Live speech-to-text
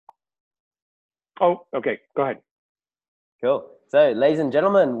Oh, okay. Go ahead. Cool. So, ladies and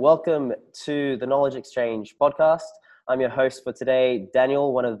gentlemen, welcome to the Knowledge Exchange podcast. I'm your host for today,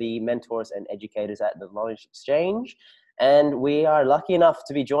 Daniel, one of the mentors and educators at the Knowledge Exchange. And we are lucky enough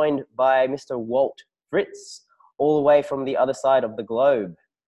to be joined by Mr. Walt Fritz, all the way from the other side of the globe.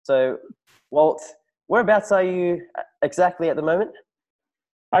 So, Walt, whereabouts are you exactly at the moment?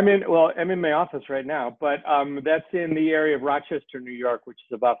 I'm in my office right now, but that's in the area of Rochester, New York, which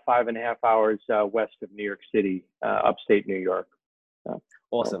is about 5.5 hours west of New York City, upstate New York.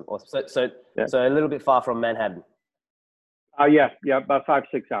 Awesome. So Yeah. a little bit far from Manhattan. Yeah, about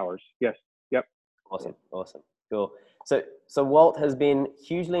 5-6 hours. Yes, yep. Awesome, cool. So Walt has been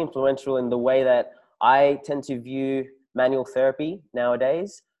hugely influential in the way that I tend to view manual therapy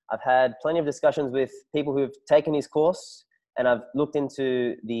nowadays. I've had plenty of discussions with people who've taken his course, and I've looked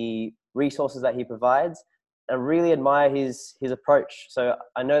into the resources that he provides. I really admire his approach. So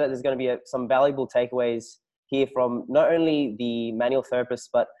I know that there's going to be some valuable takeaways here from not only the manual therapists,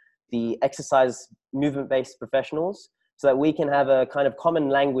 but the exercise movement-based professionals, so that we can have a kind of common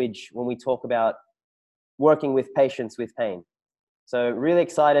language when we talk about working with patients with pain. So really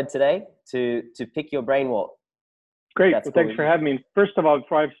excited today to pick your brain, Walt. Great. Well, thanks for having me. First of all,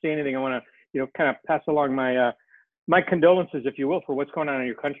 before I say anything, I want to, kind of pass along my condolences, if you will, for what's going on in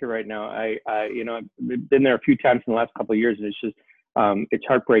your country right now. I've been there a few times in the last couple of years, and it's just, it's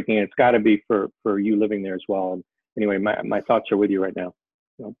heartbreaking. It's got to be for you living there as well. And anyway, my thoughts are with you right now.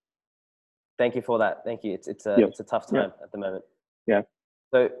 So. Thank you for that. Thank you. It's a tough time at the moment. Yeah.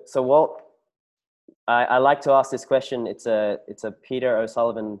 So Walt, I like to ask this question. It's a Peter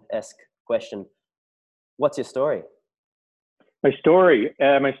O'Sullivan-esque question. What's your story? My story.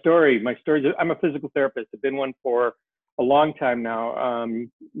 I'm a physical therapist. I've been one for a long time now.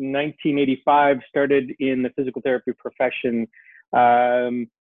 1985, started in the physical therapy profession. I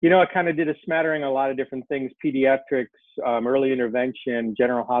kind of did a smattering, a lot of different things: pediatrics, early intervention,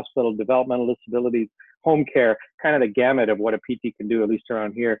 general hospital, developmental disabilities, home care, kind of the gamut of what a PT can do, at least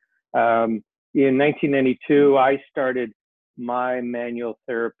around here. In 1992, I started my manual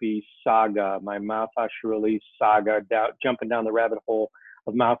therapy saga, my myofascial release saga, jumping down the rabbit hole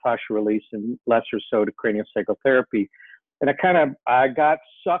of myofascial release and lesser so to craniosacral. And I got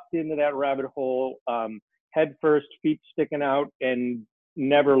sucked into that rabbit hole head first, feet sticking out, and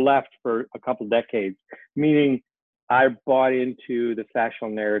never left for a couple decades, meaning I bought into the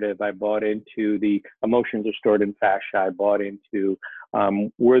fascial narrative. I bought into the emotions are stored in fascia. I bought into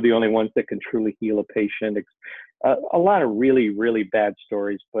we're the only ones that can truly heal a patient. A lot of really, really bad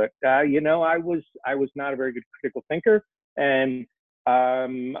stories, but I was not a very good critical thinker, and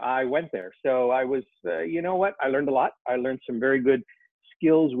I went there. So I was, I learned a lot. I learned some very good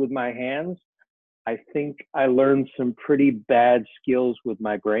skills with my hands. I think I learned some pretty bad skills with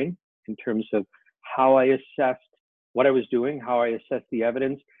my brain in terms of how I assessed what I was doing, how I assessed the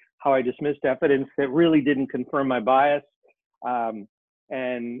evidence, how I dismissed evidence that really didn't confirm my bias.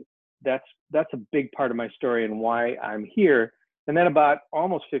 And that's a big part of my story and why I'm here. And then about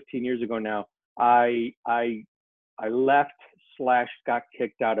almost 15 years ago now, I left / got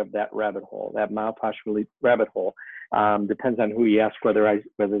kicked out of that rabbit hole, that myofascial rabbit hole. Depends on who you ask whether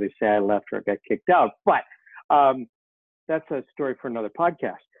they say I left or got kicked out. But that's a story for another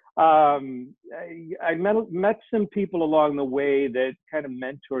podcast. I met some people along the way that kind of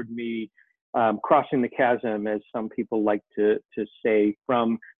mentored me, crossing the chasm, as some people like to say,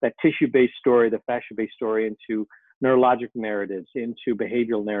 from that tissue-based story, the fascia-based story, into neurologic narratives, into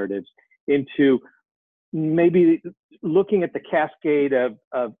behavioral narratives, into maybe looking at the cascade of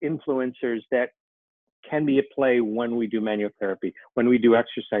influencers that can be at play when we do manual therapy, when we do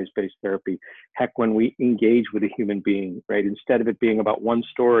exercise-based therapy, heck, when we engage with a human being, right? Instead of it being about one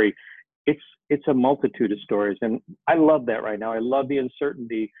story, it's a multitude of stories. And I love that right now. I love the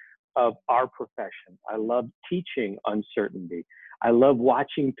uncertainty of our profession. I love teaching uncertainty. I love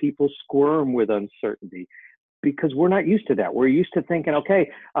watching people squirm with uncertainty, because we're not used to that. We're used to thinking, okay,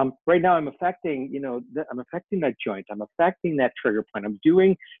 right now I'm affecting, I'm affecting that joint. I'm affecting that trigger point. I'm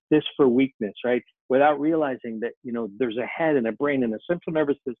doing this for weakness, right? Without realizing that, there's a head and a brain and a central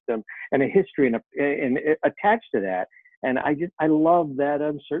nervous system and a history and attached to that. And I love that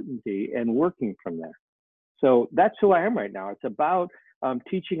uncertainty and working from there. So that's who I am right now. It's about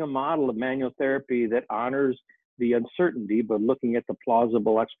teaching a model of manual therapy that honors the uncertainty, but looking at the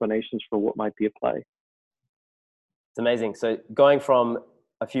plausible explanations for what might be at play. It's amazing. So going from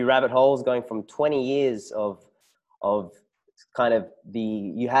a few rabbit holes, going from 20 years of kind of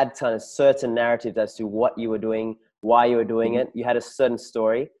you had kind of certain narratives as to what you were doing, why you were doing it. You had a certain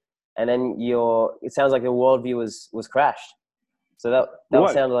story, and then it sounds like your worldview was crashed. So that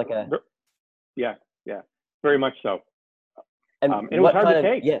sounded like Yeah, yeah, very much so. And and it was hard to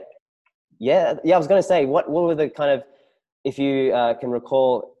take. Yeah. I was going to say, what were the kind of, if you can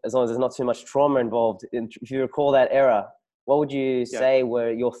recall, as long as there's not too much trauma involved, if you recall that era, what would you Yeah. say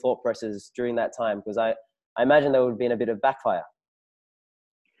were your thought processes during that time? Because I imagine there would have been a bit of backfire.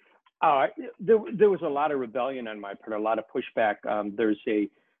 There was a lot of rebellion on my part, a lot of pushback. There's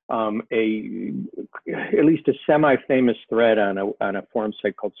at least a semi-famous thread on a forum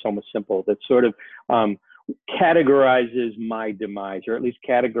site called Soma Simple that sort of categorizes my demise, or at least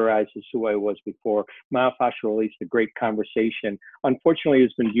categorizes who I was before. Myofascial release, a great conversation. Unfortunately,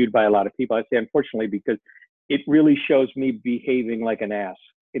 it's been viewed by a lot of people. I say unfortunately because it really shows me behaving like an ass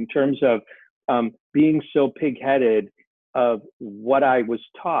in terms of being so pig-headed of what I was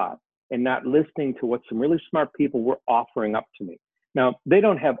taught and not listening to what some really smart people were offering up to me. Now, they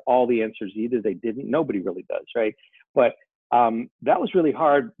don't have all the answers either. They didn't. Nobody really does, right? But that was really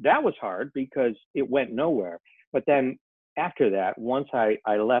hard. That was hard because it went nowhere. But then after that, once I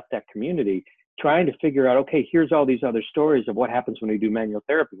left that community, trying to figure out, okay, here's all these other stories of what happens when we do manual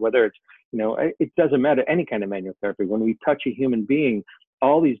therapy, whether it's, it doesn't matter, any kind of manual therapy. When we touch a human being,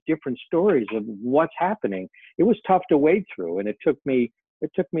 all these different stories of what's happening, it was tough to wade through. And it took me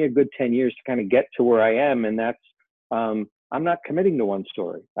a good 10 years to kind of get to where I am. And that's, I'm not committing to one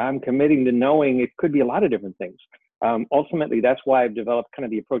story. I'm committing to knowing it could be a lot of different things. Ultimately, that's why I've developed kind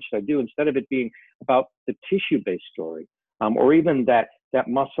of the approach that I do. Instead of it being about the tissue-based story, or even that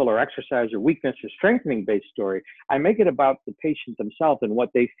muscle or exercise or weakness or strengthening-based story, I make it about the patient themselves and what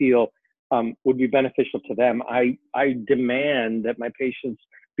they feel would be beneficial to them. I demand that my patients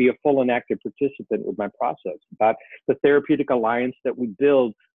be a full and active participant with my process, about the therapeutic alliance that we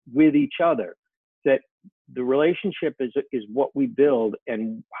build with each other, that the relationship is what we build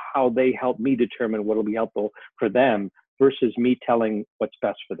and how they help me determine what will be helpful for them versus me telling what's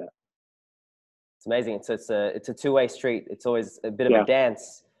best for them. It's amazing. It's a two-way street. It's always a bit of a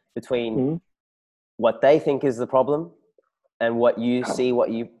dance between what they think is the problem and what you see,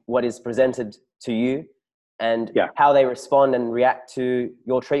 what is presented to you, and how they respond and react to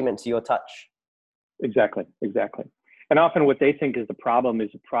your treatment, to your touch. Exactly. And often what they think is the problem is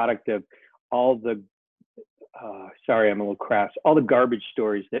a product of all the sorry, I'm a little crass, all the garbage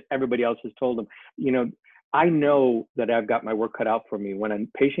stories that everybody else has told them. I know that I've got my work cut out for me when a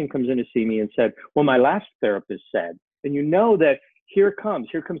patient comes in to see me and said, well, my last therapist said, and that here comes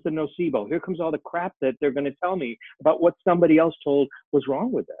the nocebo, here comes all the crap that they're going to tell me about what somebody else told was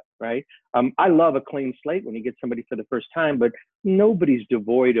wrong with that, right? I love a clean slate when you get somebody for the first time, but nobody's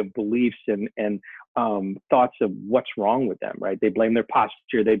devoid of beliefs and thoughts of what's wrong with them, right? They blame their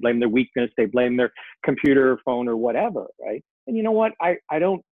posture, they blame their weakness, they blame their computer or phone or whatever, right? And you know what? I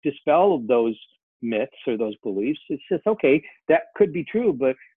don't dispel those myths or those beliefs. It's just, okay, that could be true,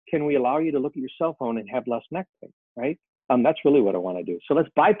 but can we allow you to look at your cell phone and have less neck pain, right? That's really what I want to do. So let's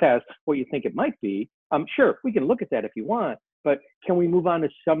bypass what you think it might be. Sure, we can look at that if you want, but can we move on to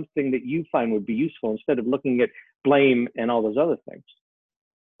something that you find would be useful instead of looking at blame and all those other things?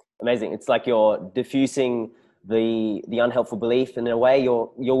 Amazing. It's like you're diffusing the unhelpful belief, and in a way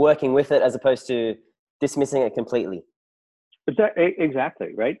you're working with it as opposed to dismissing it completely.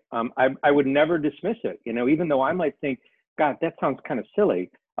 Exactly, right? I would never dismiss it, even though I might think, God, that sounds kind of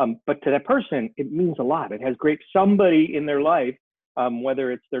silly. But to that person, it means a lot. It has somebody in their life,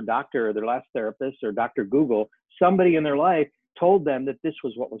 whether it's their doctor or their last therapist or Dr. Google, somebody in their life told them that this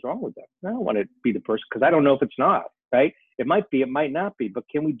was what was wrong with them. I don't want to be the person because I don't know if it's not, right? It might be, it might not be, but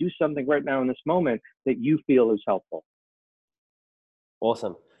can we do something right now in this moment that you feel is helpful?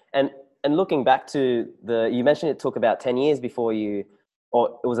 Awesome. And looking back to you mentioned it took about 10 years before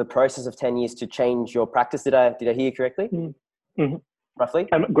or it was a process of 10 years to change your practice. Did I hear you correctly? Mm-hmm. Roughly?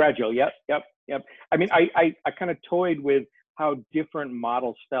 Gradual. Yep. I mean, I kind of toyed with how different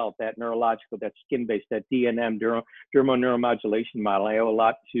models felt, that neurological, that skin-based, that DNM, dermoneuromodulation model. I owe a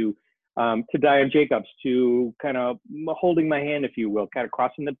lot to Diane Jacobs, to kind of holding my hand, if you will, kind of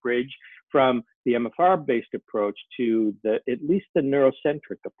crossing the bridge from the MFR-based approach to at least the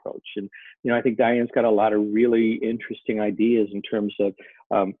neurocentric approach. And, I think Diane's got a lot of really interesting ideas in terms of,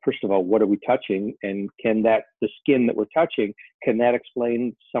 first of all, what are we touching? And the skin that we're touching, can that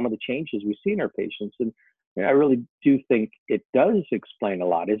explain some of the changes we see in our patients? And I really do think it does explain a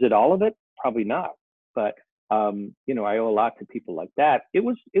lot. Is it all of it? Probably not. But I owe a lot to people like that. It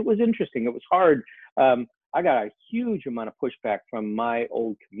was interesting. It was hard. I got a huge amount of pushback from my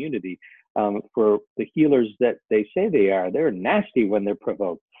old community for the healers that they say they are. They're nasty when they're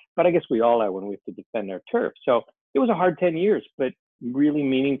provoked, but I guess we all are when we have to defend our turf. So it was a hard 10 years, but really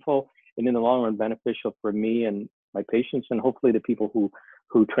meaningful, and in the long run beneficial for me and my patients, and hopefully the people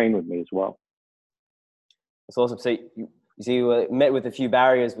who train with me as well. It's awesome. So you met with a few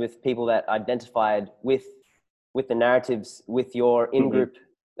barriers with people that identified with the narratives with your in-group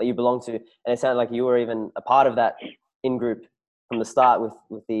that you belong to. And it sounded like you were even a part of that in-group from the start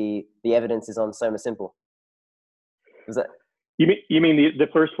with the evidence is on Soma Simple. Was that? You mean the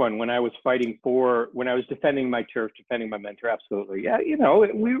first one when I was when I was defending my turf, defending my mentor? Absolutely. Yeah.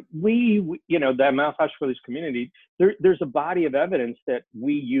 We the Massage for this community, there's a body of evidence that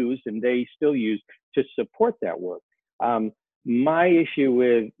we used and they still use to support that work. My issue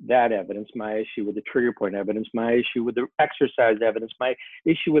with that evidence, my issue with the trigger point evidence, my issue with the exercise evidence, my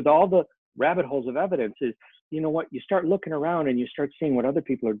issue with all the rabbit holes of evidence is, you know what, you start looking around and you start seeing what other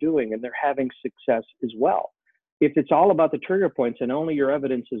people are doing and they're having success as well. If it's all about the trigger points and only your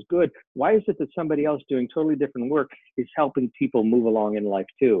evidence is good, why is it that somebody else doing totally different work is helping people move along in life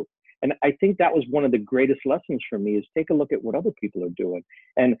too? And I think that was one of the greatest lessons for me is take a look at what other people are doing.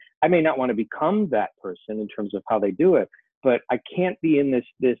 And I may not want to become that person in terms of how they do it, but I can't be in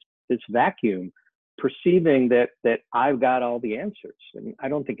this vacuum perceiving that I've got all the answers. And I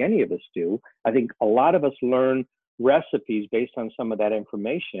don't think any of us do. I think a lot of us learn recipes based on some of that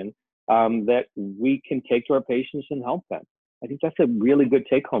information that we can take to our patients and help them. I think that's a really good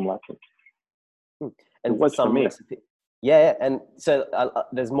take-home lesson. And what's for me? Recipe. Yeah, and so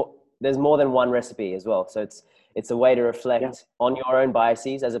there's more than one recipe as well. So it's a way to reflect on your own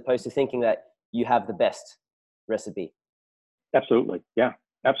biases as opposed to thinking that you have the best recipe. Absolutely. Yeah,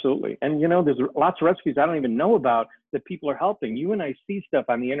 absolutely. And there's lots of recipes I don't even know about that people are helping. You and I see stuff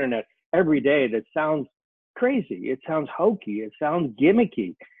on the internet every day that sounds crazy. It sounds hokey. It sounds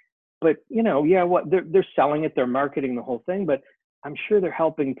gimmicky. But they're selling it, they're marketing the whole thing, but I'm sure they're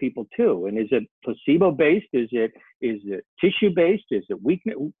helping people too. And is it placebo based? Is it tissue based? Is it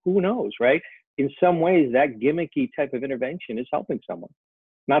weakness? Who knows, right? In some ways, that gimmicky type of intervention is helping someone.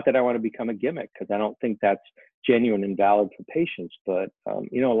 Not that I want to become a gimmick, because I don't think that's genuine and valid for patients. But a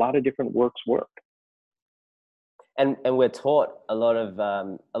lot of different works work. And we're taught a lot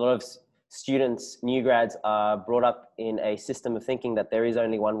of students, new grads, are brought up in a system of thinking that there is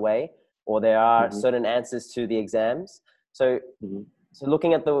only one way, or there are certain answers to the exams. So, so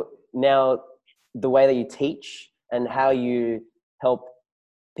looking at the way that you teach and how you help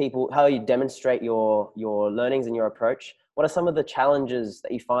people, how you demonstrate your learnings and your approach, what are some of the challenges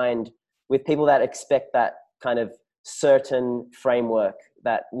that you find with people that expect that kind of certain framework,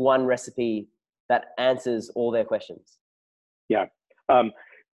 that one recipe that answers all their questions? Yeah.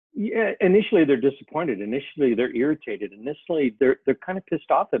 Yeah, initially they're disappointed. Initially they're irritated. Initially they're kind of pissed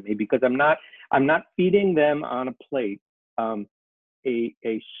off at me because I'm not feeding them on a plate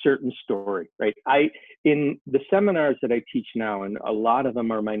a certain story, right? In the seminars that I teach now, and a lot of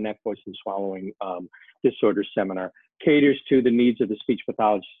them are my neck, voice, and swallowing disorder seminar, caters to the needs of the speech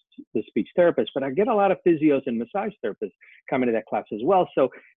pathologist, the speech therapist, but I get a lot of physios and massage therapists coming to that class as well. So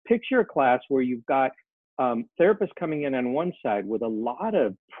picture a class where you've got therapists coming in on one side with a lot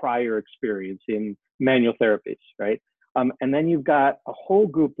of prior experience in manual therapies, right? And then you've got a whole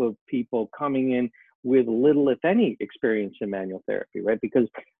group of people coming in with little, if any, experience in manual therapy, right? Because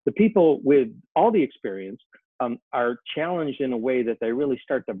the people with all the experience are challenged in a way that they really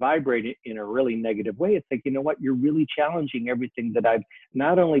start to vibrate in a really negative way. It's like, you know what, you're really challenging everything that I've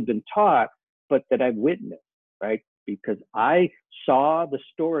not only been taught, but that I've witnessed, right? Because I saw the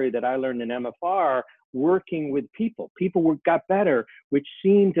story that I learned in MFR working with people. People got better, which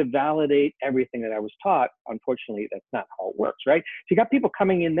seemed to validate everything that I was taught. Unfortunately, that's not how it works, right? So you got people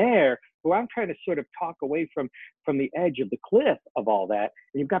coming in there who I'm trying to sort of talk away from the edge of the cliff of all that.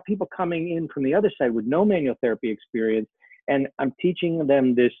 And you've got people coming in from the other side with no manual therapy experience. And I'm teaching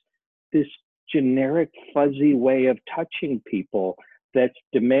them this generic, fuzzy way of touching people that's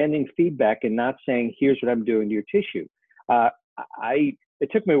demanding feedback and not saying, here's what I'm doing to your tissue. It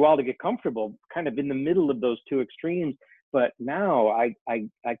took me a while to get comfortable kind of in the middle of those two extremes, but now I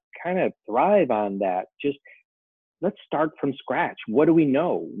kind of thrive on that. Just let's start from scratch. What do we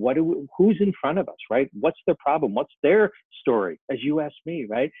know? Who's in front of us, right? What's their problem? What's their story? As you asked me,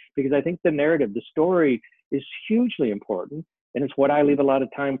 right? Because I think the narrative, the story is hugely important. And it's what I leave a lot of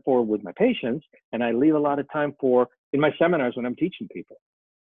time for with my patients. And I leave a lot of time for in my seminars when I'm teaching people.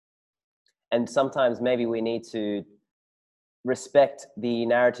 And sometimes maybe we need to respect the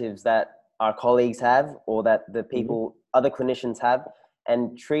narratives that our colleagues have or that the people, other clinicians have,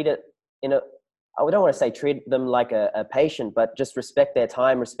 and treat it I don't want to say treat them like a patient, but just respect their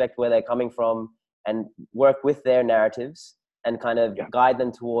time, respect where they're coming from, and work with their narratives and kind of guide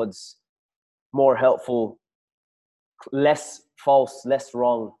them towards more helpful, less false, less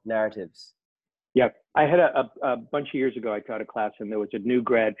wrong narratives. Yeah, I had a bunch of years ago, I taught a class and there was a new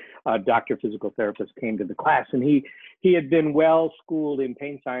grad doctor physical therapist came to the class, and he had been well schooled in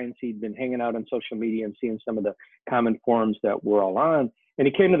pain science. He'd been hanging out on social media and seeing some of the common forums that we're all on. And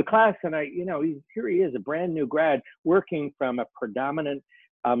he came to the class and here he is, a brand new grad working from a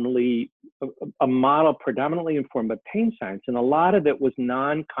model predominantly informed by pain science. And a lot of it was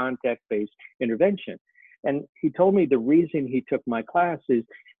non-contact based intervention. And he told me the reason he took my class is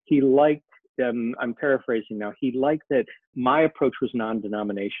he liked, I'm paraphrasing now, he liked that my approach was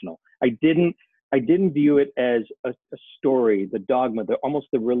non-denominational. I didn't view it as a story, the dogma, almost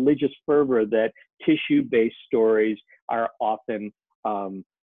the religious fervor that tissue-based stories are often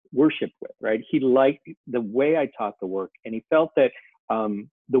worshipped with, right? He liked the way I taught the work, and he felt that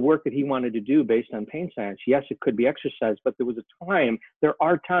the work that he wanted to do based on pain science, yes, it could be exercise, but there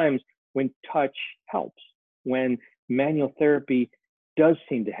are times when touch helps, when manual therapy does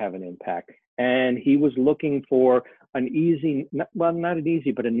seem to have an impact. And he was looking for an easy, well, not an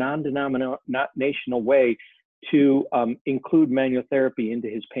easy, but a non-denominational way to include manual therapy into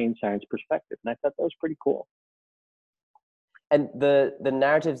his pain science perspective. And I thought that was pretty cool. And the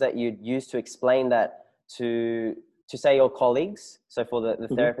narratives that you'd use to explain that to say your colleagues, so for the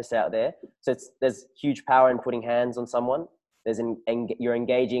therapists out there, so there's huge power in putting hands on someone. You're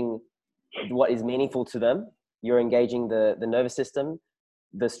engaging what is meaningful to them. You're engaging the nervous system,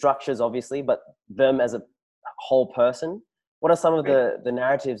 the structures, obviously, but them as a whole person. What are some of the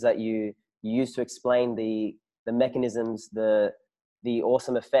narratives that you use to explain the mechanisms, the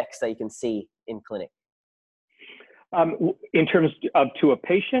awesome effects that you can see in clinic? In terms of to a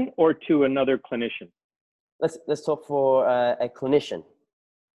patient or to another clinician? Let's talk for a clinician.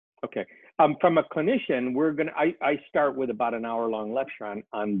 Okay. From a clinician, I start with about an hour-long lecture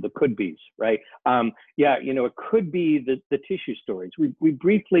on the could-be's, right? It could be the tissue stories. We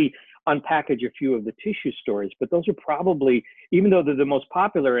briefly unpackage a few of the tissue stories, but those are probably, even though they're the most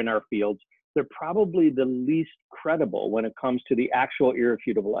popular in our fields, they're probably the least credible when it comes to the actual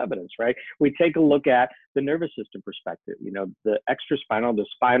irrefutable evidence, right? We take a look at the nervous system perspective, the extraspinal, the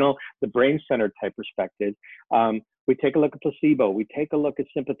spinal, the brain center type perspective. We take a look at placebo. We take a look at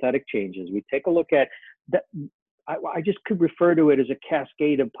sympathetic changes. We take a look at that. I just could refer to it as a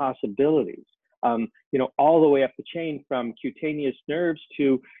cascade of possibilities. All the way up the chain from cutaneous nerves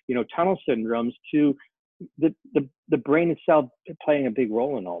to, tunnel syndromes to the brain itself playing a big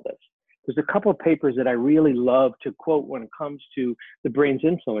role in all this. There's a couple of papers that I really love to quote when it comes to the brain's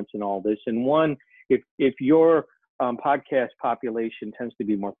influence in all this. And one, if your podcast population tends to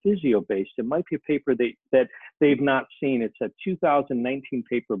be more physio-based, it might be a paper that they've not seen. It's a 2019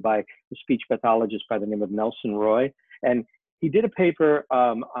 paper by a speech pathologist by the name of Nelson Roy. And he did a paper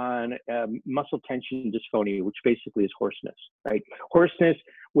on muscle tension dysphonia, which basically is hoarseness, right? Hoarseness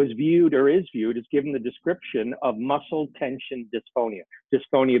was viewed or is viewed as given the description of muscle tension dysphonia,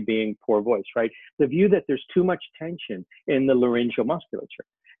 dysphonia being poor voice, right? The view that there's too much tension in the laryngeal musculature.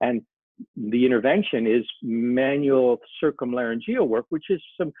 And the intervention is manual circumlaryngeal work, which is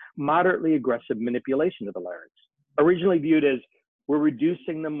some moderately aggressive manipulation of the larynx. Originally viewed as we're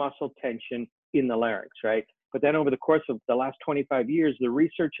reducing the muscle tension in the larynx, right? But then over the course of the last 25 years, the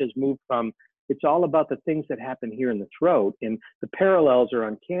research has moved from it's all about the things that happen here in the throat. And the parallels are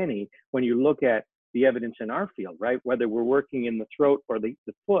uncanny when you look at the evidence in our field, right? Whether we're working in the throat or the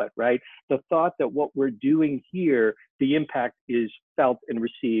foot, right? The thought that what we're doing here, the impact is felt and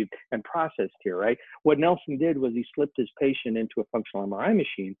received and processed here, right? What Nelson did was he slipped his patient into a functional MRI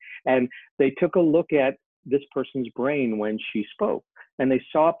machine, and they took a look at this person's brain when she spoke, and they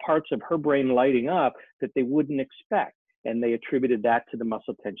saw parts of her brain lighting up that they wouldn't expect. And they attributed that to the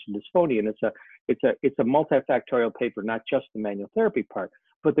muscle tension dysphonia. And it's a multifactorial paper, not just the manual therapy part.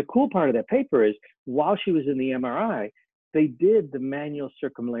 But the cool part of that paper is while she was in the MRI, they did the manual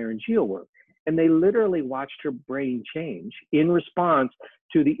circumlaryngeal work. And they literally watched her brain change in response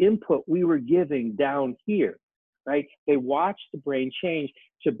to the input we were giving down here, right? They watched the brain change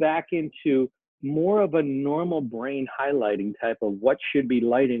to back into more of a normal brain highlighting type of what should be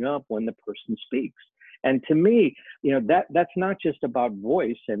lighting up when the person speaks. And to me, that's not just about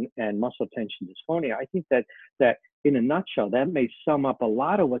voice and muscle tension dysphonia. I think that in a nutshell, that may sum up a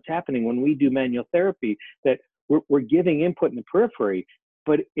lot of what's happening when we do manual therapy, that we're giving input in the periphery,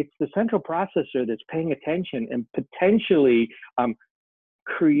 but it's the central processor that's paying attention and potentially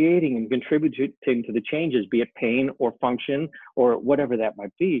creating and contributing to the changes, be it pain or function or whatever that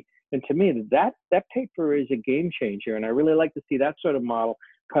might be. And to me, that paper is a game changer. And I really like to see that sort of model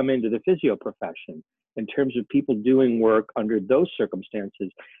come into the physio profession in terms of people doing work under those circumstances,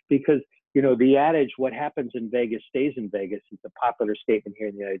 because the adage, what happens in Vegas stays in Vegas, is a popular statement here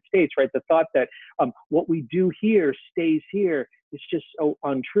in the United States, right? The thought that what we do here stays here is just so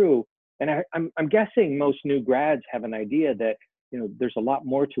untrue. And I'm guessing most new grads have an idea that, there's a lot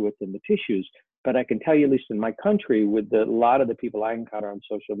more to it than the tissues. But I can tell you, at least in my country, with a lot of the people I encounter on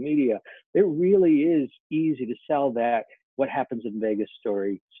social media, it really is easy to sell that what happens in Vegas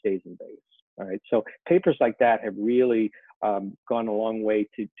story stays in Vegas. All right. So papers like that have really gone a long way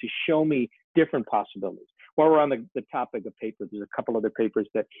to show me different possibilities. While we're on the topic of papers, there's a couple other papers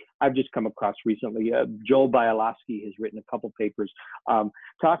that I've just come across recently. Joel Bialowski has written a couple papers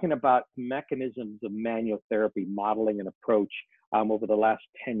talking about mechanisms of manual therapy, modeling an approach over the last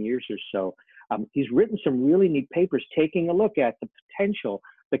 10 years or so. He's written some really neat papers taking a look at the potential,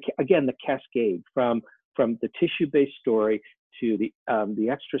 the cascade from the tissue-based story to the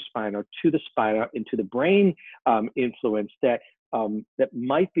extraspinal, to the spinal, into the brain influence that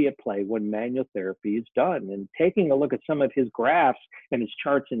might be at play when manual therapy is done. And taking a look at some of his graphs and his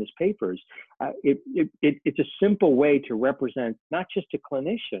charts in his papers, it's a simple way to represent not just to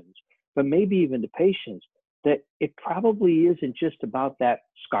clinicians, but maybe even to patients, that it probably isn't just about that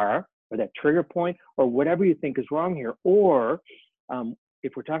scar or that trigger point or whatever you think is wrong here. Or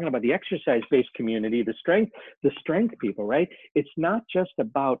if we're talking about the exercise-based community, the strength people, right? It's not just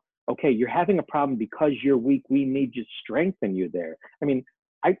about, okay, you're having a problem because you're weak, we need to strengthen you there. I mean,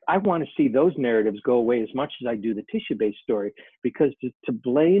 I want to see those narratives go away as much as I do the tissue-based story, because to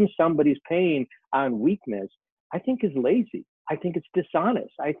blame somebody's pain on weakness, I think is lazy. I think it's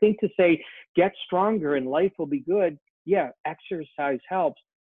dishonest. I think to say, get stronger and life will be good. Yeah, exercise helps,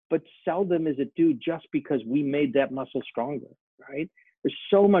 but seldom is it due just because we made that muscle stronger, right? There's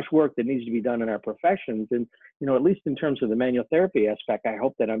so much work that needs to be done in our professions. And, at least in terms of the manual therapy aspect, I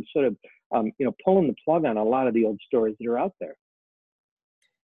hope that I'm sort of, pulling the plug on a lot of the old stories that are out there.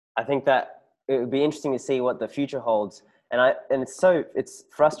 I think that it would be interesting to see what the future holds. And it's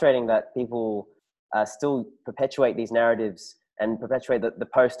frustrating that people still perpetuate these narratives and perpetuate the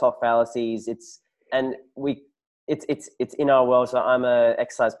post hoc fallacies. It's in our world. So I'm an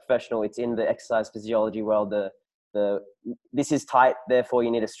exercise professional. It's in the exercise physiology world. This is tight, therefore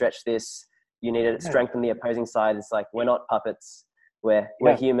you need to stretch this. You need to strengthen the opposing side. It's like, we're not puppets. We're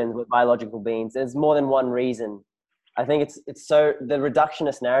humans. We're biological beings. There's more than one reason. I think it's so the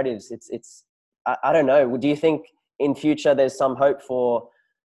reductionist narratives. I don't know. Do you think in future there's some hope for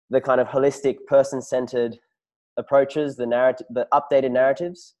the kind of holistic, person-centered approaches, the updated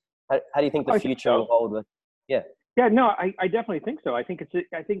narratives? How do you think the future will hold with? Yeah. Yeah, no, I definitely think so. I think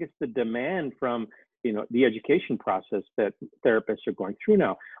it's the demand from, the education process that therapists are going through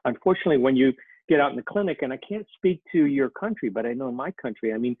now. Unfortunately, when you get out in the clinic, and I can't speak to your country, but I know in my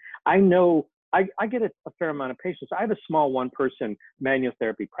country, I mean, I know I get a fair amount of patients. I have a small one-person manual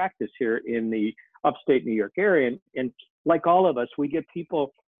therapy practice here in the upstate New York area. And like all of us, we get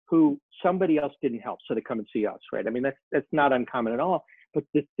people who somebody else didn't help, so they come and see us, right? I mean, that's not uncommon at all. But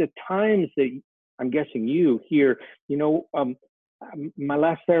the times that I'm guessing you hear, my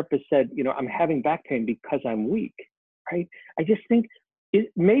last therapist said, I'm having back pain because I'm weak, right? I just think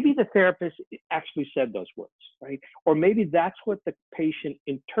maybe the therapist actually said those words, right? Or maybe that's what the patient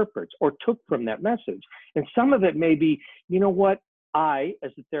interprets or took from that message. And some of it may be, I,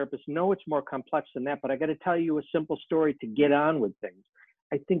 as a therapist, know it's more complex than that, but I got to tell you a simple story to get on with things.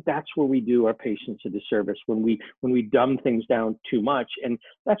 I think that's where we do our patients a disservice, when we dumb things down too much. And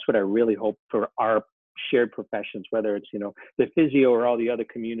that's what I really hope for our shared professions, whether it's, the physio or all the other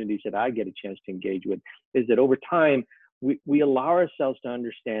communities that I get a chance to engage with, is that over time, we allow ourselves to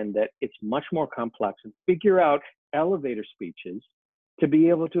understand that it's much more complex and figure out elevator speeches to be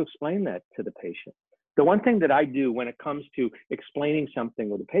able to explain that to the patient. The one thing that I do when it comes to explaining something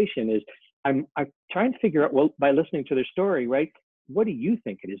with a patient is I'm trying to figure out, well, by listening to their story, right? What do you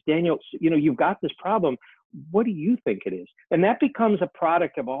think it is? Daniel, you've got this problem. What do you think it is? And that becomes a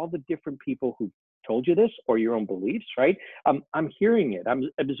product of all the different people who told you this, or your own beliefs, right? I'm hearing it, I'm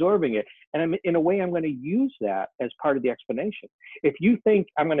absorbing it, and in a way, I'm going to use that as part of the explanation. If you think,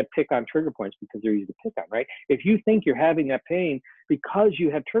 I'm going to pick on trigger points because they're easy to pick on, right? If you think you're having that pain because you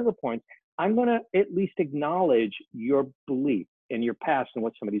have trigger points, I'm going to at least acknowledge your belief in your past and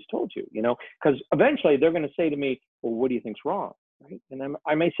what somebody's told you, because eventually they're going to say to me, well, what do you think's wrong? Right? And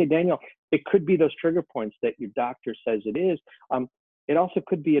I may say, Daniel, it could be those trigger points that your doctor says it is. It also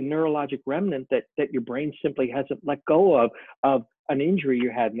could be a neurologic remnant that your brain simply hasn't let go of an injury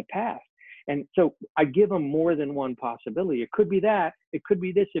you had in the past. And so I give them more than one possibility. It could be that, it could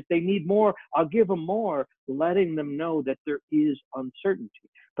be this. If they need more, I'll give them more, letting them know that there is uncertainty.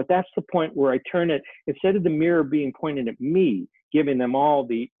 But that's the point where I turn it, instead of the mirror being pointed at me giving them all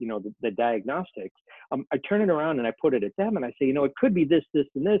the diagnostics, I turn it around and I put it at them and I say, it could be this, this,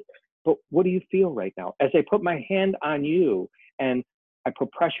 and this, but what do you feel right now? As I put my hand on you and I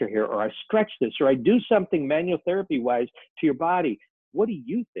put pressure here, or I stretch this, or I do something manual therapy wise to your body, what do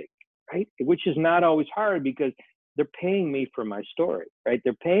you think? Right? Which is not always hard because they're paying me for my story, right?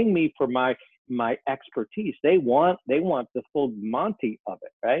 They're paying me for my expertise. They want the full Monty of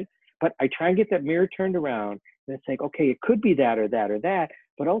it, right? But I try and get that mirror turned around and it's like, okay, it could be that or that or that,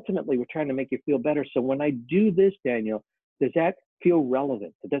 but ultimately we're trying to make you feel better. So when I do this, Daniel, does that feel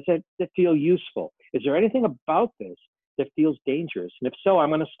relevant? Does that feel useful? Is there anything about this that feels dangerous? And if so, I'm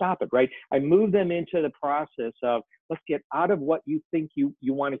going to stop it, right? I move them into the process of, let's get out of what you think you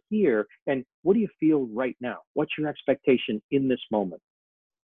want to hear. And what do you feel right now? What's your expectation in this moment?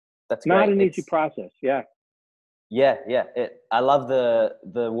 That's not great. an easy process. Yeah. Yeah. I love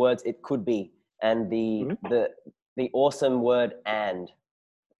the words "it could be" and the awesome word "and,"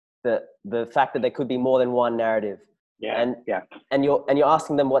 the fact that there could be more than one narrative. Yeah. And you're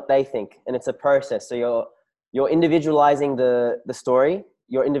asking them what they think, and it's a process. So you're individualizing the story.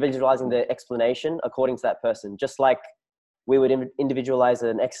 You're individualizing the explanation according to that person. Just like we would individualize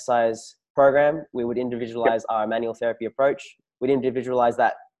an exercise program, we would individualize our manual therapy approach. We'd individualize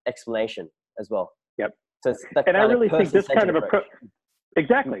that explanation as well. Yep. So it's that and I really think this kind of approach.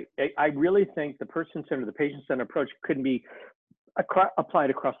 Exactly. I really think the person-centered, the patient-centered approach could be applied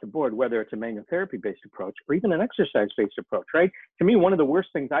across the board, whether it's a manual therapy-based approach or even an exercise-based approach, right? To me, one of the worst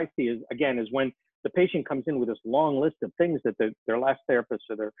things I see is when the patient comes in with this long list of things that their last therapist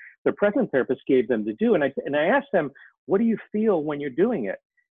or their present therapist gave them to do. And I ask them, what do you feel when you're doing it?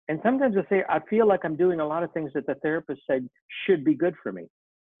 And sometimes I say, I feel like I'm doing a lot of things that the therapist said should be good for me,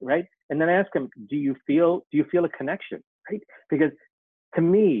 right? And then I ask them, do you feel a connection, right? Because to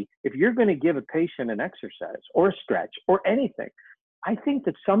me, if you're going to give a patient an exercise or a stretch or anything, I think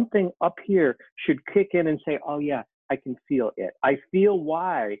that something up here should kick in and say, oh yeah, I can feel it. I feel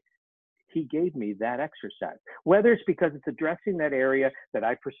why he gave me that exercise. Whether it's because it's addressing that area that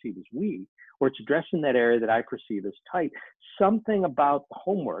I perceive as weak, or it's addressing that area that I perceive as tight. Something about the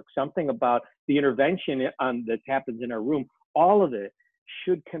homework, something about the intervention that happens in our room, all of it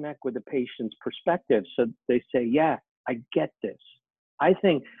should connect with the patient's perspective. So they say, yeah, I get this. I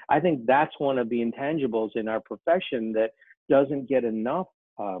think that's one of the intangibles in our profession that doesn't get enough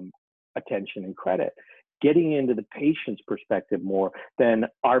attention and credit, getting into the patient's perspective more than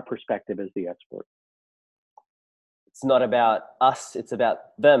our perspective as the expert. It's not about us, it's about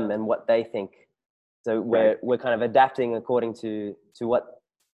them and what they think. So we're kind of adapting according to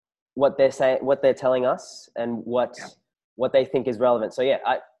what they're saying, what they're telling us, and what they think is relevant. So yeah,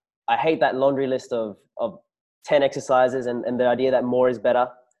 I hate that laundry list of 10 exercises and the idea that more is better.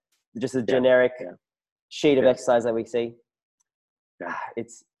 Just a generic sheet of exercise that we see.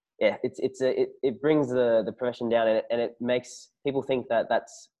 Yeah. It brings the profession down, and it makes people think that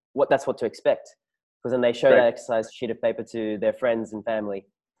that's what to expect, because then they show that exercise sheet of paper to their friends and family.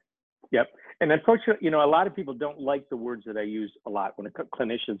 Yep. And unfortunately, a lot of people don't like the words that I use a lot when it comes to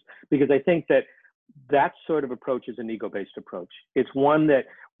clinicians, because I think that sort of approach is an ego-based approach. It's one that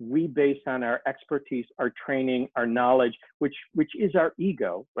we base on our expertise, our training, our knowledge, which is our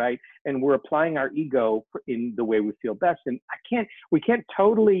ego, right? And we're applying our ego in the way we feel best. And we can't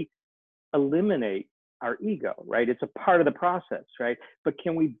totally eliminate our ego, right? It's a part of the process, right? But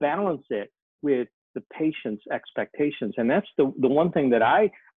can we balance it with the patient's expectations? And that's the one thing that I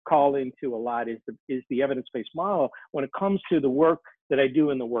call into a lot is the evidence-based model. When it comes to the work that I do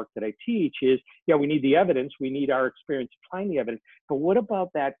and the work that I teach is, we need the evidence, we need our experience applying the evidence, but what about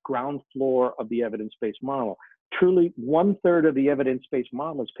that ground floor of the evidence-based model? Truly 1/3 of the evidence-based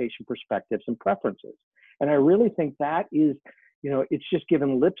model is patient perspectives and preferences. And I really think that is, it's just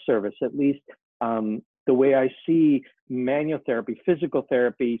given lip service, at least the way I see manual therapy, physical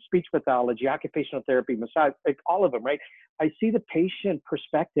therapy, speech pathology, occupational therapy, massage, like all of them, right? I see the patient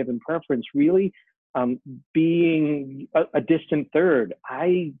perspective and preference really being a distant third.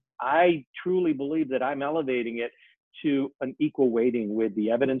 I truly believe that I'm elevating it to an equal weighting with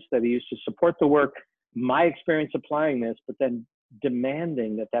the evidence that I use to support the work, my experience applying this, but then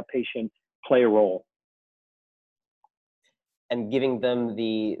demanding that patient play a role. And giving them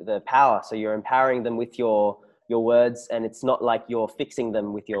the power. So you're empowering them with your words, and it's not like you're fixing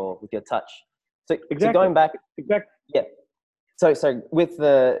them with your touch. So, so going back, yeah. So with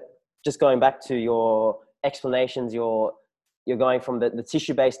just going back to your explanations, you're going from the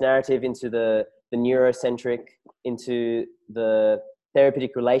tissue-based narrative into the neurocentric, into the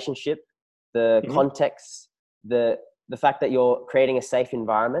therapeutic relationship, the context, the fact that you're creating a safe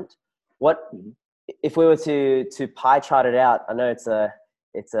environment. if we were to pie chart it out, I know it's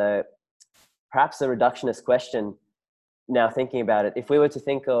a perhaps a reductionist question now thinking about it. If we were to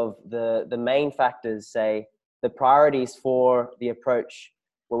think of the main factors, say the priorities for the approach,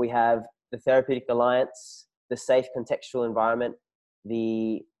 where we have the therapeutic alliance, the safe contextual environment,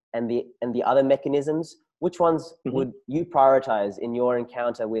 and the other mechanisms, which ones would you prioritize in your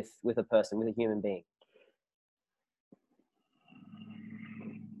encounter with a person, with a human being?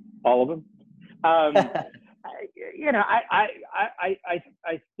 All of them. I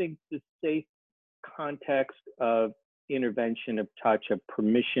think the safe context of intervention, of touch, of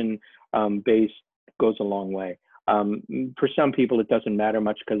permission based goes a long way. For some people, it doesn't matter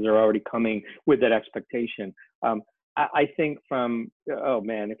much because they're already coming with that expectation. I think from, oh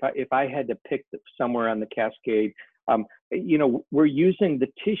man, if I had to pick somewhere on the cascade, we're using the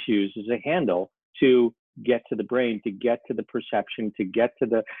tissues as a handle to get to the brain, to get to the perception, to get to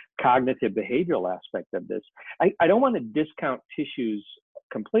the cognitive behavioral aspect of this. I don't want to discount tissues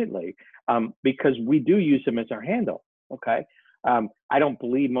completely because we do use them as our handle, okay? I don't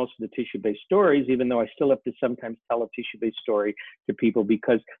believe most of the tissue-based stories, even though I still have to sometimes tell a tissue-based story to people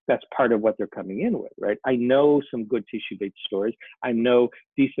because that's part of what they're coming in with, right? I know some good tissue-based stories. I know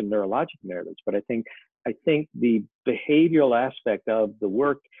decent neurologic narratives, but I think the behavioral aspect of the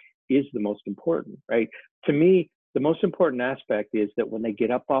work is the most important, right? To me, the most important aspect is that when they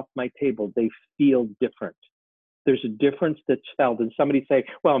get up off my table, they feel different. There's a difference that's felt. And somebody say,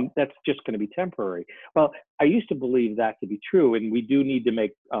 well, that's just going to be temporary. Well, I used to believe that to be true, and we do need to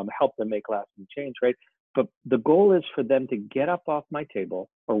help them make lasting change, right? But the goal is for them to get up off my table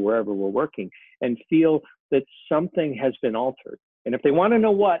or wherever we're working and feel that something has been altered. And if they want to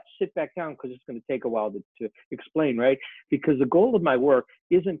know what, sit back down because it's going to take a while to explain, right? Because the goal of my work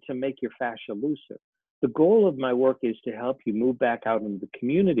isn't to make your fascia looser. The goal of my work is to help you move back out into the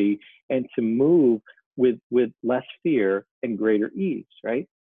community and to move with less fear and greater ease, right?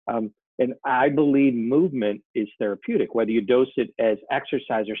 And I believe movement is therapeutic, whether you dose it as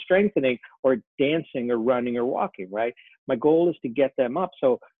exercise or strengthening or dancing or running or walking, right? My goal is to get them up.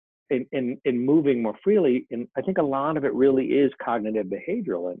 So in moving more freely, and I think a lot of it really is cognitive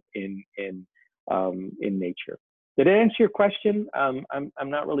behavioral in nature. Did I answer your question? I'm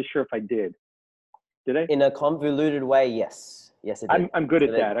not really sure if I did. Did I? In a convoluted way, yes. Yes, it did. I'm good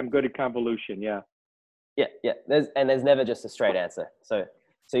at that. I'm good at convolution. Yeah. Yeah. There's never just a straight answer. So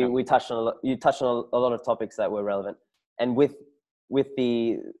we touched on a lot. You touched on a lot of topics that were relevant, and with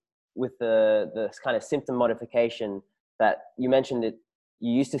the kind of symptom modification that you mentioned, it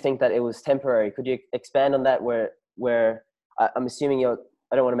you used to think that it was temporary. Could you expand on that? Where I'm assuming I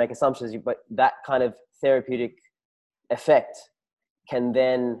don't want to make assumptions, but that kind of therapeutic effect can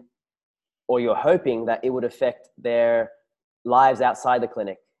then, or you're hoping that it would affect their lives outside the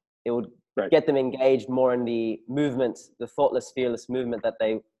clinic. It would get them engaged more in the movements, the thoughtless, fearless movement that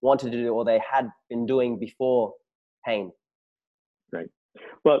they wanted to do or they had been doing before pain. Right.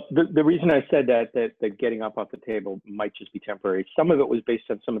 Well, the reason I said that getting up off the table might just be temporary. Some of it was based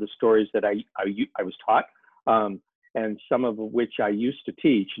on some of the stories that I was taught, and some of which I used to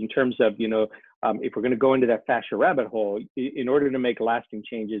teach in terms of, if we're going to go into that fascia rabbit hole, in order to make lasting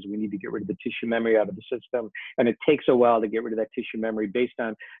changes, we need to get rid of the tissue memory out of the system. And it takes a while to get rid of that tissue memory based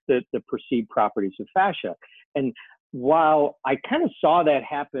on the perceived properties of fascia. And while I kind of saw that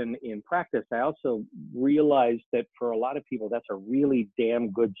happen in practice, I also realized that for a lot of people, that's a really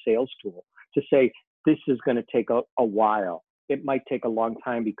damn good sales tool to say, this is going to take a while. It might take a long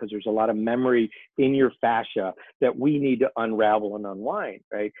time because there's a lot of memory in your fascia that we need to unravel and unwind,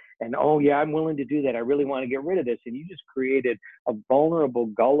 right? And, oh yeah, I'm willing to do that. I really want to get rid of this. And you just created a vulnerable,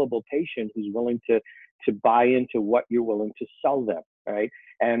 gullible patient who's willing to buy into what you're willing to sell them, right?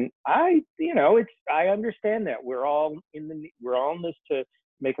 And I understand that we're all in this to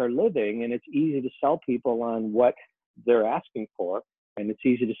make our living, and it's easy to sell people on what they're asking for, and it's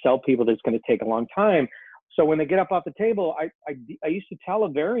easy to sell people that it's going to take a long time. So when they get up off the table, I used to tell a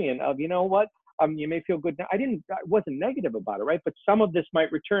variant of, you know what, you may feel good now. I wasn't negative about it, right? But some of this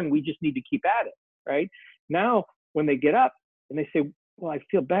might return. We just need to keep at it, right? Now, when they get up and they say, well, I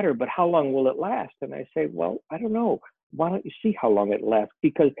feel better, but how long will it last? And I say, well, I don't know. Why don't you see how long it lasts?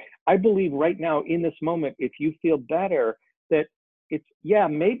 Because I believe right now in this moment, if you feel better, that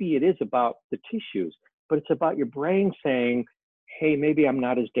maybe it is about the tissues, but it's about your brain saying, hey, maybe I'm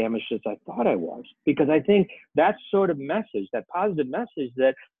not as damaged as I thought I was. Because I think that sort of message, that positive message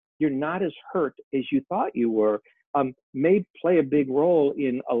that you're not as hurt as you thought you were, may play a big role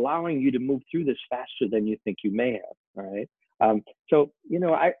in allowing you to move through this faster than you think you may have, all right? So,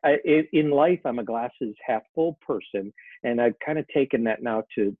 in life, I'm a glasses half full person, and I've kind of taken that now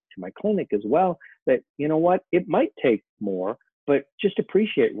to my clinic as well, that, you know what, it might take more, but just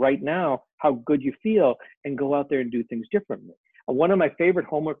appreciate right now how good you feel and go out there and do things differently. One of my favorite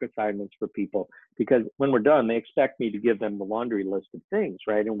homework assignments for people, because when we're done, they expect me to give them the laundry list of things,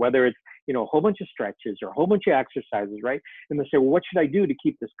 right? And whether it's, a whole bunch of stretches or a whole bunch of exercises, right? And they say, well, what should I do to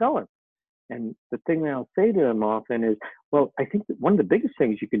keep this going? And the thing that I'll say to them often is, well, I think that one of the biggest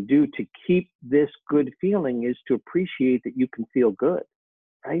things you can do to keep this good feeling is to appreciate that you can feel good,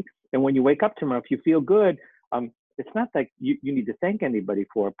 right? And when you wake up tomorrow, if you feel good, it's not like you need to thank anybody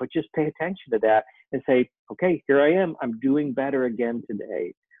for it, but just pay attention to that and say, okay, here I am. I'm doing better again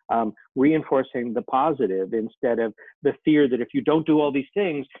today. Reinforcing the positive instead of the fear that if you don't do all these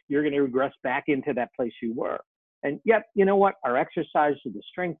things, you're going to regress back into that place you were. And yet, you know what? Our exercises, the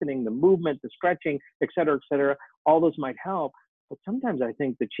strengthening, the movement, the stretching, et cetera, all those might help. But sometimes I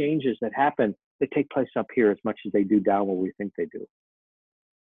think the changes that happen, they take place up here as much as they do down where we think they do.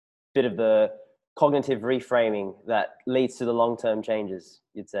 Bit of the cognitive reframing that leads to the long-term changes,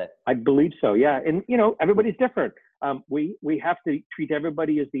 you'd say? I believe so, yeah. And, everybody's different. We have to treat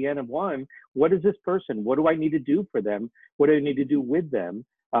everybody as the N of one. What is this person? What do I need to do for them? What do I need to do with them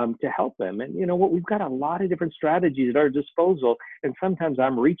to help them? And you know what? We've got a lot of different strategies at our disposal. And sometimes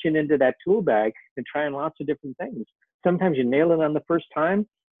I'm reaching into that tool bag and trying lots of different things. Sometimes you nail it on the first time.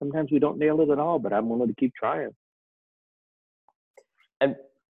 Sometimes we don't nail it at all, but I'm willing to keep trying. And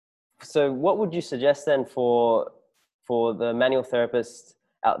so what would you suggest then for the manual therapists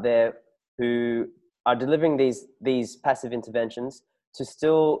out there who are delivering these passive interventions to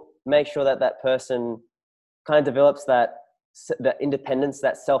still make sure that that person kind of develops that independence,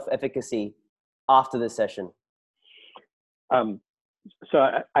 that self-efficacy after the session? So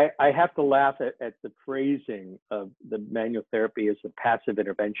I have to laugh at the phrasing of the manual therapy as a passive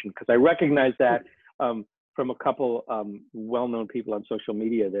intervention, because I recognize that from a couple well-known people on social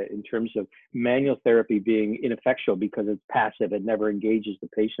media, that in terms of manual therapy being ineffectual because it's passive, it never engages the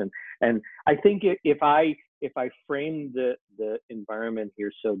patient. And I think if I frame the environment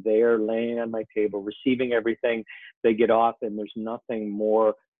here, so they're laying on my table, receiving everything, they get off, and there's nothing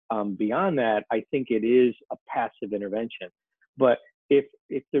more beyond that, I think it is a passive intervention. But if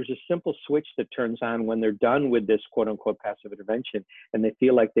there's a simple switch that turns on when they're done with this quote unquote passive intervention and they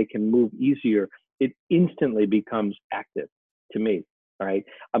feel like they can move easier, it instantly becomes active to me, right?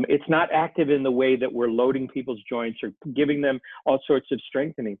 It's not active in the way that we're loading people's joints or giving them all sorts of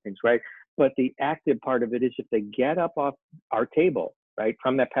strengthening things, right? But the active part of it is if they get up off our table, right,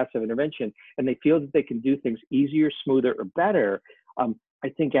 from that passive intervention, and they feel that they can do things easier, smoother, or better, I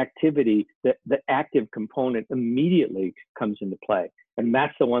think activity, the active component immediately comes into play. And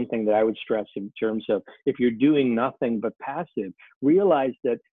that's the one thing that I would stress in terms of if you're doing nothing but passive, realize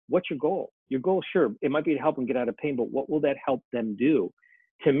that what's your goal? Your goal, sure, it might be to help them get out of pain, but what will that help them do?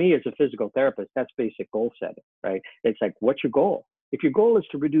 To me, as a physical therapist, that's basic goal setting, right? It's like, what's your goal? If your goal is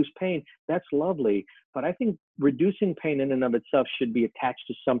to reduce pain, that's lovely. But I think reducing pain in and of itself should be attached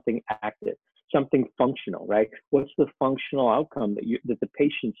to something active, something functional, right? What's the functional outcome that the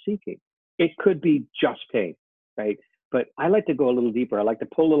patient's seeking? It could be just pain, right? But I like to go a little deeper. I like to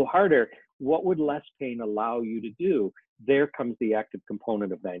pull a little harder. What would less pain allow you to do? There comes the active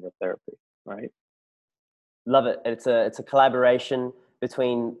component of manual therapy, right? Love it. It's a collaboration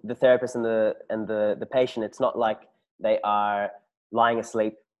between the therapist and the patient. It's not like they are lying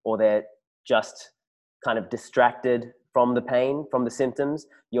asleep or they're just kind of distracted from the pain, from the symptoms.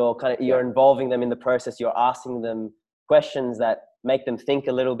 You're involving them in the process. You're asking them questions that make them think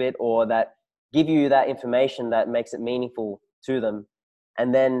a little bit, or that give you that information that makes it meaningful to them.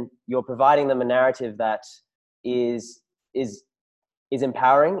 And then you're providing them a narrative that is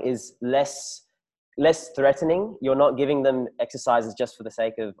empowering, is less threatening. You're not giving them exercises just for the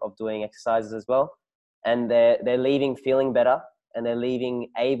sake of doing exercises as well. And they're leaving feeling better, and they're leaving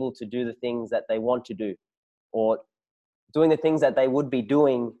able to do the things that they want to do, or doing the things that they would be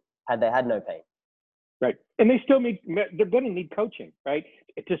doing had they had no pain. Right. And they're going to need coaching, right?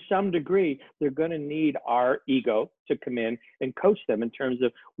 To some degree, they're going to need our ego to come in and coach them in terms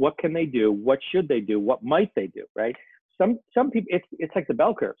of what can they do? What should they do? What might they do? Right. Some people, it's like the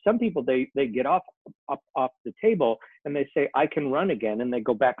bell curve. Some people, they get off the table and they say, I can run again. And they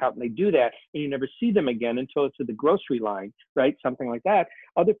go back out and they do that. And you never see them again until it's at the grocery line, right? Something like that.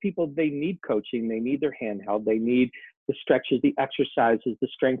 Other people, they need coaching. They need their handheld. They need the stretches, the exercises, the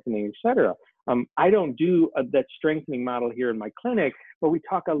strengthening, et cetera. I don't do that strengthening model here in my clinic, but we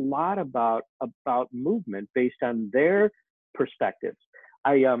talk a lot about movement based on their perspectives.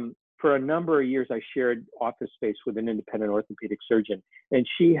 for a number of years, I shared office space with an independent orthopedic surgeon, and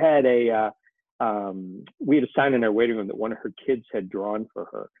she had we had a sign in our waiting room that one of her kids had drawn for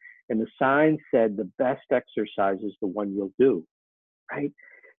her. And the sign said, the best exercise is the one you'll do, right?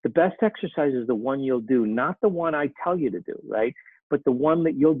 The best exercise is the one you'll do, not the one I tell you to do, right? But the one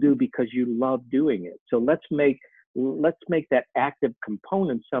that you'll do because you love doing it. So let's make that active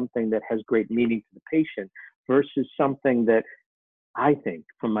component something that has great meaning to the patient versus something that I think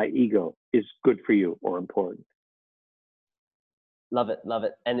from my ego is good for you or important. Love it. Love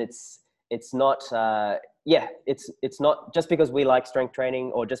it. And it's not, it's not just because we like strength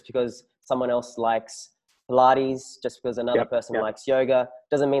training or just because someone else likes Pilates, just because another person likes yoga,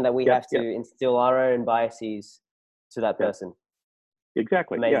 doesn't mean that we have to instill our own biases to that person.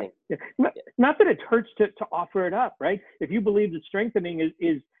 Exactly. Amazing. Not that it hurts to offer it up, right? If you believe that strengthening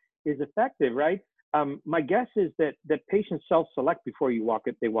is effective, right? My guess is that patients self-select before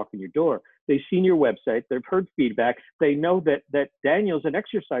they walk in your door. They've seen your website, they've heard feedback, they know that Daniel's an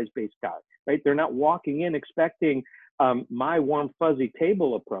exercise-based guy, right? They're not walking in expecting my warm fuzzy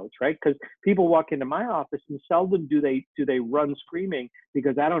table approach, right? Because people walk into my office and seldom do they run screaming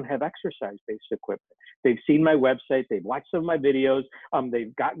because I don't have exercise-based equipment. They've seen my website, they've watched some of my videos,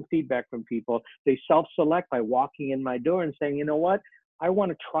 they've gotten feedback from people. They self-select by walking in my door and saying, you know what? I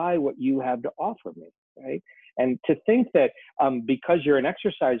want to try what you have to offer me, right? And to think that because you're an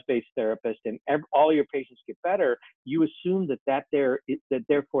exercise-based therapist and all your patients get better, you assume that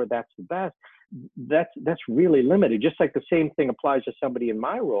therefore that's the best. That's really limited. Just like the same thing applies to somebody in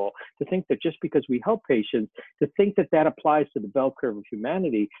my role, to think that just because we help patients, to think that applies to the bell curve of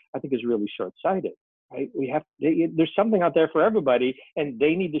humanity, I think is really short-sighted, right? There's something out there for everybody, and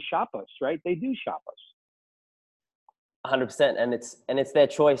they need to shop us, right? They do shop us. 100%, and it's their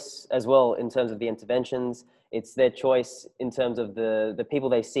choice as well in terms of the interventions. It's their choice in terms of the people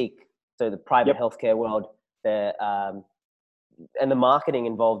they seek. So the private healthcare world, and the marketing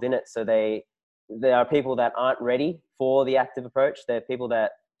involved in it. So there are people that aren't ready for the active approach. There are people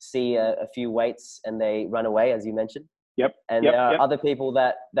that see a few weights and they run away, as you mentioned. And there are other people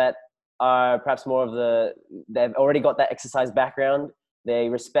that are perhaps more of they've already got that exercise background. They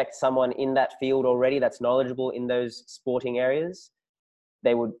respect someone in that field already that's knowledgeable in those sporting areas.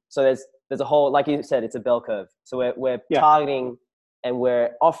 So there's a whole, like you said, it's a bell curve. So we're targeting and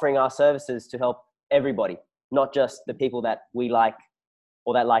we're offering our services to help everybody, not just the people that we like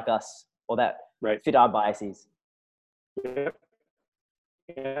or that like us or that fit our biases.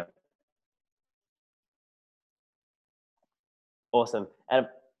 Awesome. And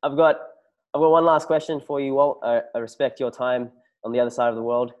I've got one last question for you, Walt. I respect your time on the other side of the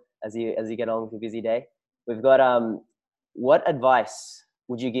world as you get on with your busy day. We've got what advice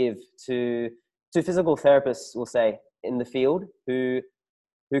would you give to physical therapists, we'll say, in the field who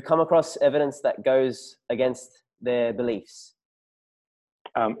come across evidence that goes against their beliefs?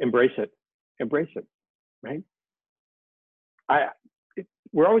 Embrace it, right?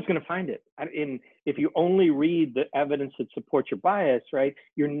 We're always going to find it. If you only read the evidence that supports your bias, right,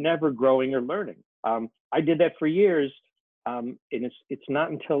 you're never growing or learning. I did that for years. And it's not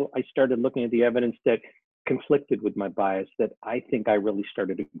until I started looking at the evidence that conflicted with my bias that I think I really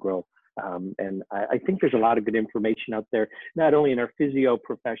started to grow. And I think there's a lot of good information out there, not only in our physio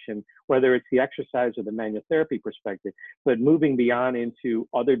profession, whether it's the exercise or the manual therapy perspective, but moving beyond into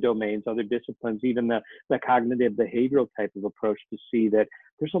other domains, other disciplines, even the cognitive behavioral type of approach, to see that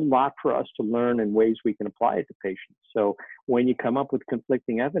there's a lot for us to learn and ways we can apply it to patients. So when you come up with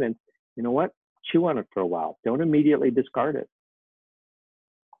conflicting evidence, you know what? Chew on it for a while. Don't immediately discard it.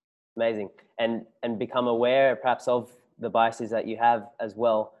 Amazing. And become aware perhaps of the biases that you have as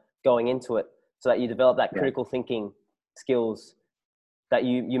well going into it, so that you develop that critical thinking skills that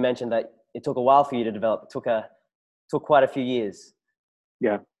you mentioned that it took a while for you to develop. It took quite a few years.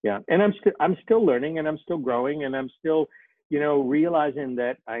 Yeah. And I'm still learning, and I'm still growing, and I'm still, realizing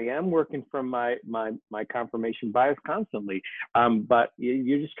that I am working from my confirmation bias constantly. But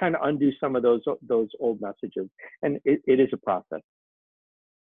you just kind of undo some of those old messages, and it is a process.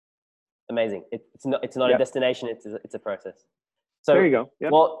 Amazing. It's not a destination. It's a process. So there you go.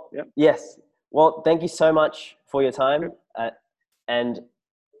 Well, yes. Well, thank you so much for your time. And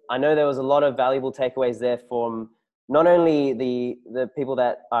I know there was a lot of valuable takeaways there from not only the people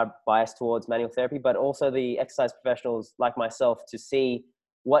that are biased towards manual therapy, but also the exercise professionals like myself, to see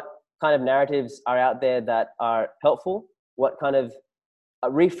what kind of narratives are out there that are helpful, what kind of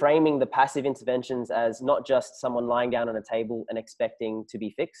reframing the passive interventions as not just someone lying down on a table and expecting to be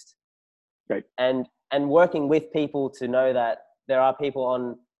fixed. Right. And working with people to know that there are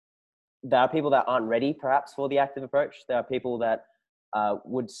people that aren't ready perhaps for the active approach. There are people that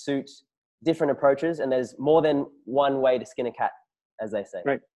would suit different approaches. And there's more than one way to skin a cat, as they say.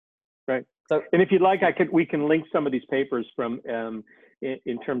 Right. Right. So, and if you'd like, we can link some of these papers from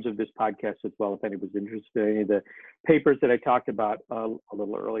in terms of this podcast as well, if anyone's interested in any of the papers that I talked about a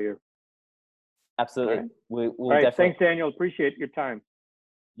little earlier. Absolutely. Right. We'll All right. definitely. Thanks, Daniel. Appreciate your time.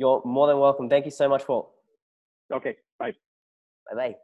 You're more than welcome. Thank you so much, Walt. Okay. Bye. Bye-bye.